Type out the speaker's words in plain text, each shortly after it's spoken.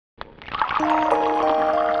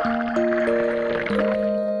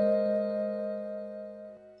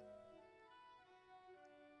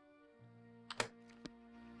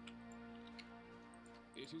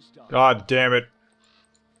God damn it.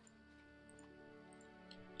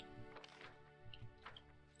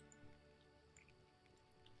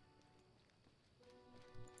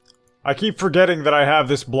 I keep forgetting that I have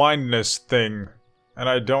this blindness thing. And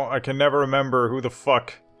I can never remember who the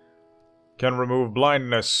fuck can remove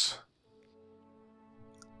blindness.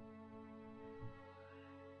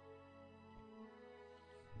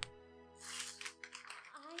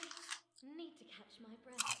 I need to catch my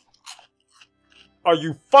breath. Are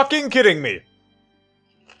you fucking kidding me?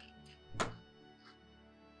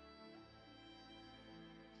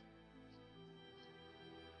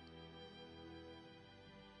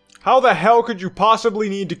 How the hell could you possibly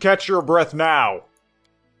need to catch your breath now?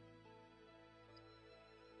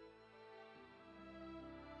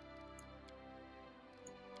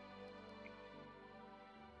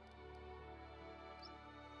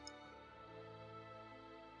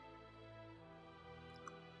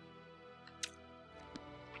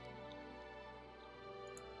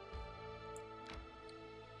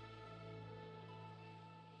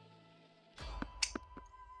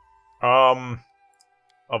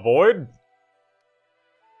 Avoid?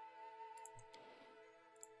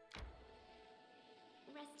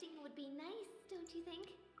 Resting would be nice, don't you think?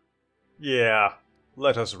 Yeah,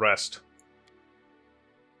 let us rest.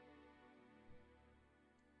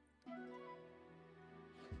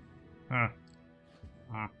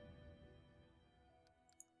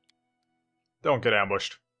 Don't get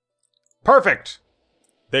ambushed. Perfect!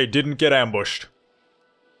 They didn't get ambushed.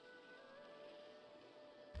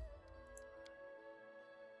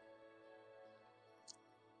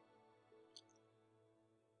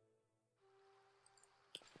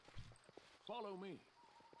 Follow me.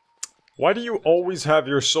 Why do you always have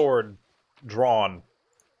your sword drawn?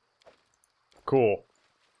 Cool.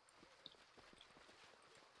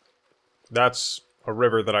 That's a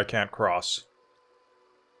river that I can't cross.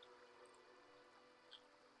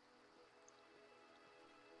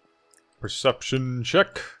 Perception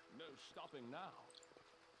check. No stopping now.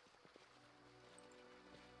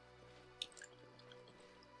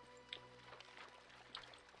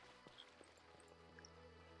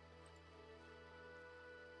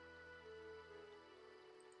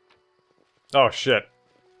 Oh shit.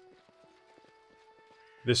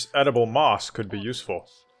 This edible moss could be useful.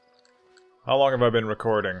 How long have I been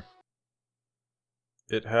recording?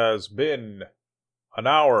 It has been an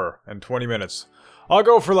hour and 20 minutes. I'll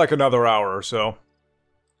go for like another hour or so.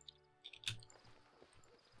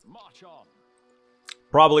 March on.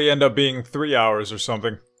 Probably end up being 3 hours or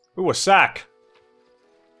something. Ooh, a sack!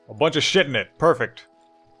 A bunch of shit in it. Perfect.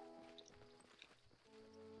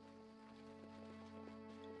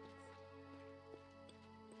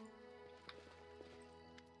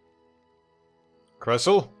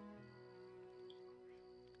 Kressel?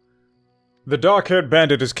 The dark-haired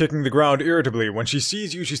bandit is kicking the ground irritably. When she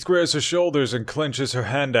sees you, she squares her shoulders and clenches her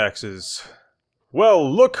hand axes.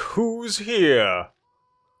 Well, look who's here!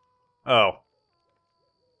 Oh.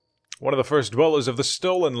 One of the first dwellers of the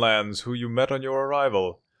Stolen Lands who you met on your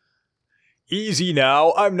arrival. Easy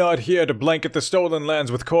now, I'm not here to blanket the Stolen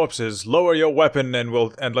Lands with corpses. Lower your weapon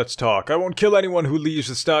and let's talk. I won't kill anyone who leaves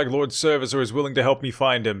the Stag Lord's service or is willing to help me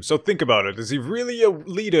find him. So think about it. Is he really a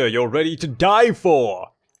leader you're ready to die for?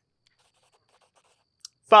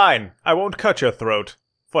 Fine, I won't cut your throat.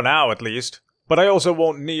 For now, at least. But I also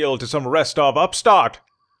won't kneel to some Restov upstart.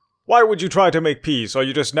 Why would you try to make peace? Are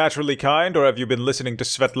you just naturally kind, or have you been listening to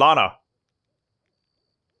Svetlana?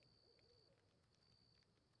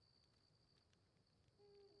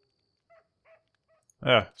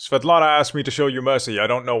 Svetlana asked me to show you mercy. I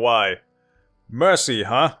don't know why. Mercy,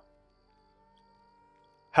 huh?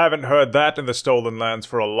 Haven't heard that in the Stolen Lands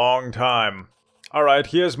for a long time. Alright,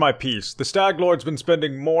 here's my piece. The Stag Lord's been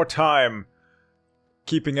spending more time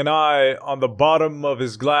keeping an eye on the bottom of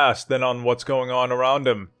his glass than on what's going on around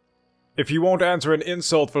him. If you won't answer an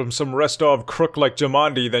insult from some Restov crook like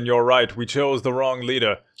Jamandi, then you're right, we chose the wrong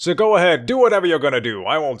leader. So go ahead, do whatever you're gonna do.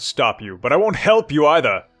 I won't stop you, but I won't help you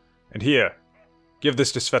either. And here, give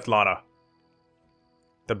this to Svetlana.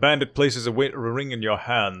 The bandit places a ring in your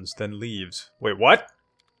hands, then leaves. Wait, what?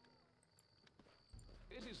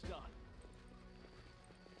 It is done.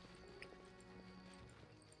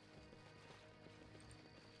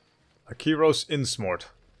 Akiros Insmort.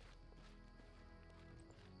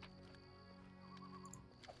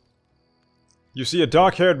 You see a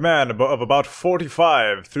dark-haired man of about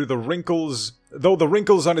 45 through the wrinkles, though the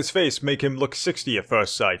wrinkles on his face make him look 60 at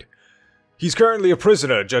first sight. He's currently a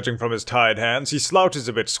prisoner, judging from his tied hands. He slouches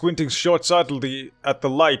a bit, squinting short-sightedly at the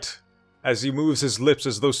light as he moves his lips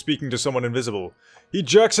as though speaking to someone invisible. He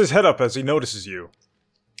jerks his head up as he notices you.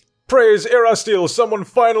 Praise Erasteel, someone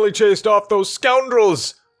finally chased off those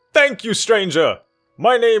scoundrels! Thank you, stranger!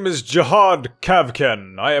 My name is Jihad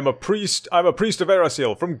Kavken. I'm a priest of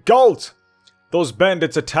Erasteel from Galt! Those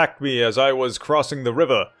bandits attacked me as I was crossing the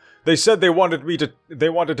river. They said they wanted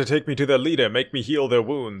to take me to their leader, make me heal their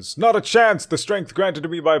wounds. Not a chance, the strength granted to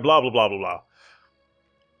me by blah blah blah blah blah.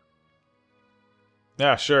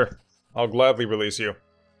 Yeah, sure. I'll gladly release you.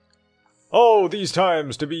 Oh, these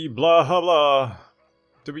times to be blah blah blah.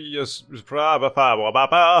 To be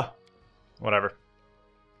whatever.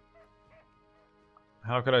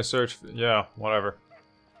 How can I search? Yeah, whatever.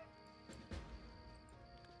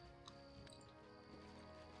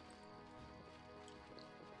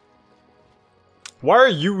 Why are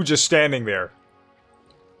you just standing there?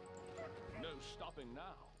 No stopping now.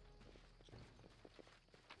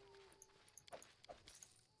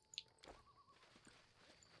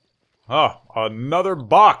 Ah, another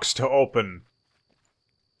box to open.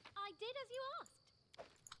 I did as you asked.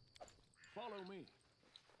 Follow me.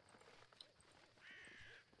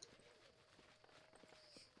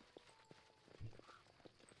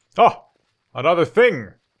 Oh, another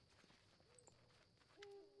thing.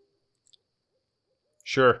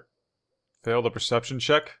 Sure. Fail the perception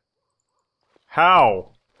check?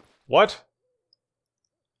 How? What?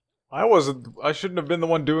 I shouldn't have been the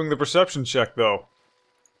one doing the perception check, though.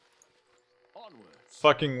 Onward.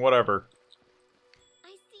 Fucking whatever. I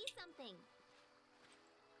see something.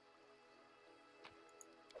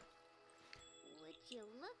 Would you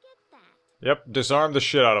look at that? Yep, disarm the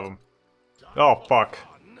shit out of him. Oh, fuck.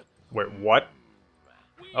 Wait, what?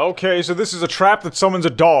 Okay, so this is a trap that summons a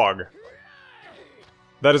dog.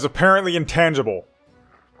 That is apparently intangible.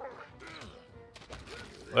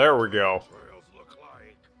 There we go.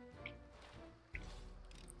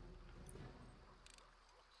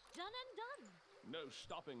 Done and done. No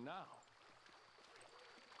stopping now.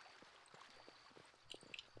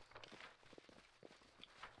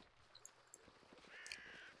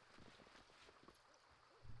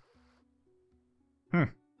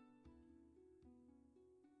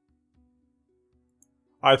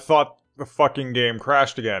 I thought the fucking game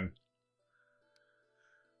crashed again.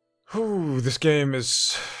 Whew, this game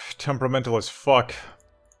is temperamental as fuck.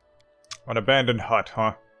 An abandoned hut,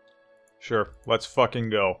 huh? Sure, let's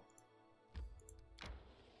fucking go.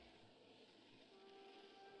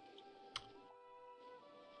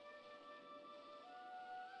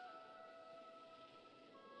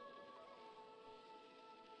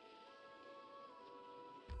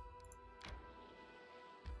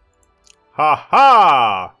 Ha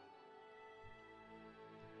ha!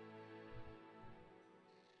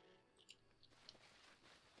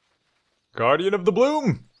 Guardian of the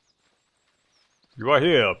Bloom! You are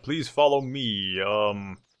here. Please follow me.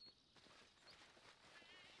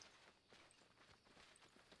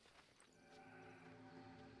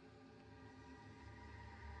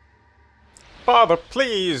 Father,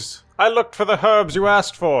 please! I looked for the herbs you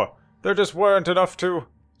asked for. There just weren't enough to...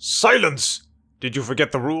 Silence! Did you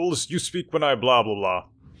forget the rules? You speak when I blah blah blah.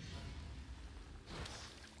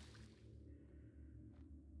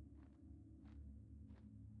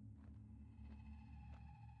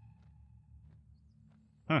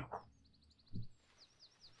 My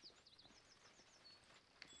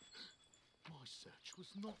search was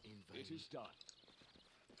not in vain. It is done.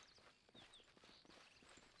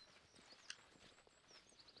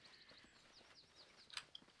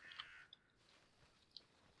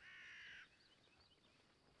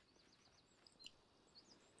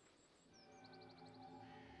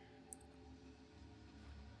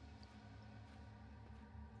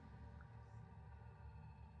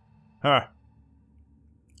 Huh.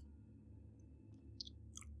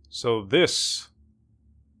 So this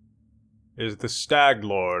is the Stag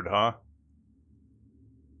Lord, huh?